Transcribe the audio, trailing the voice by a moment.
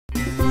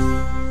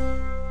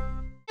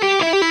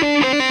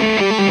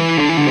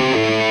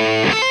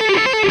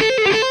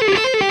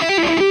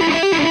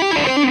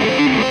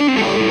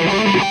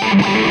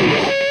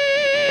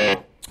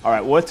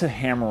what's a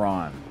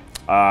hammer-on?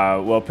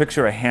 Well,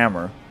 picture a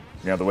hammer,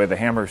 the way the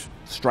hammer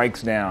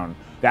strikes down.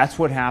 That's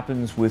what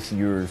happens with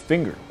your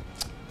finger.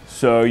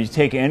 So you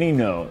take any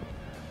note.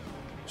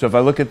 So if I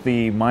look at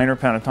the minor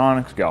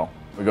pentatonic scale,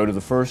 we go to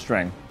the first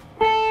string.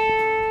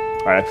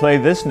 All right, I play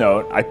this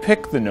note, I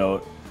pick the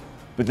note,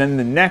 but then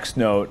the next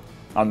note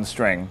on the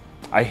string,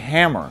 I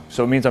hammer.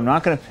 So it means I'm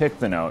not going to pick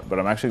the note, but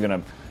I'm actually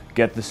going to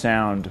get the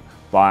sound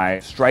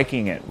by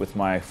striking it with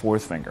my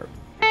fourth finger.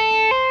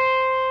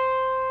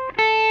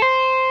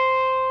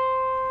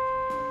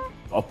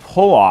 A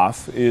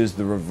pull-off is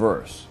the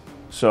reverse.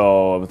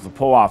 So with the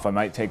pull-off, I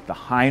might take the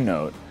high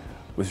note,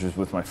 which is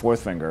with my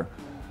fourth finger,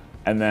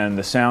 and then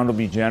the sound will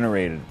be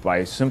generated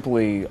by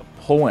simply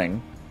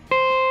pulling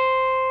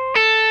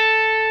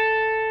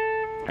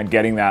and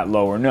getting that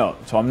lower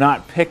note. So I'm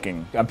not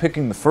picking, I'm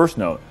picking the first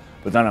note,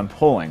 but then I'm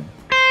pulling.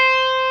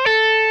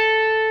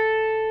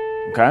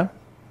 Okay?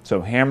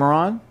 So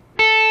hammer-on,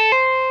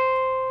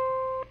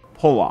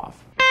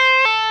 pull-off.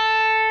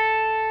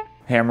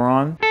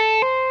 Hammer-on.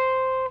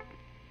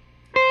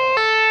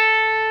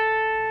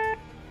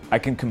 I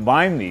can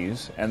combine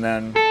these, and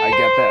then I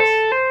get this.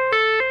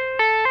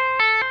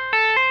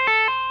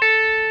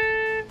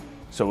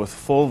 So with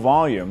full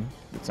volume,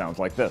 it sounds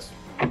like this.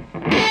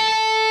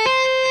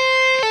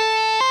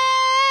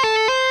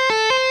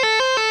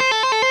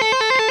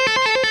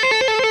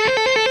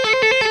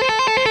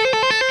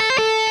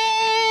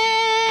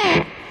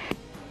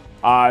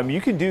 You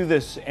can do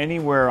this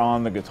anywhere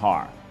on the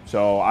guitar.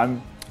 So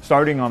I'm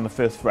starting on the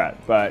 5th fret,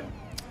 but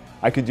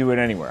I could do it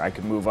anywhere. I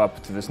could move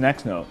up to this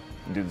next note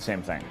and do the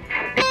same thing.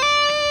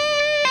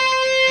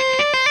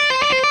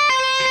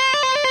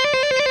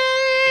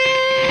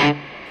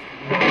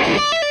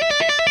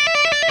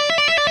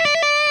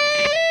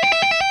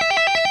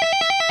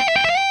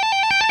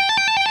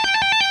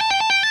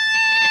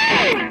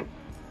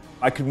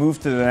 I could move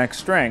to the next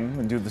string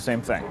and do the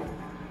same thing.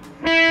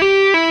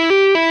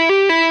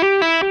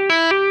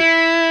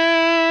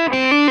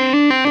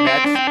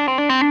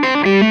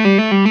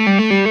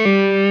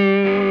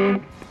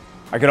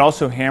 I could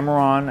also hammer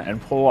on and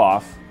pull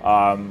off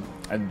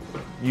and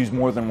use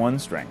more than one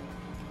string.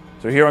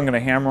 So here I'm going to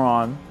hammer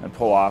on and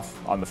pull off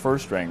on the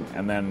first string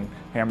and then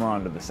hammer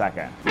on to the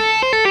second.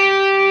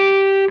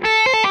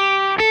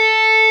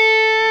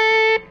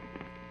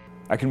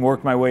 I can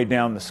work my way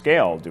down the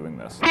scale doing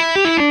this.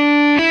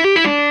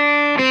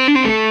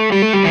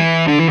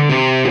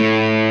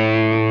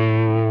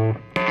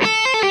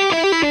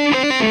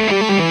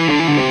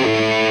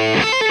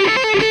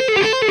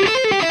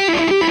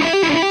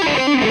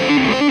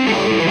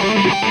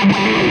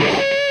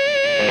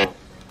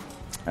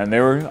 And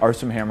there are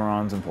some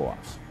hammer-ons and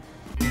pull-offs.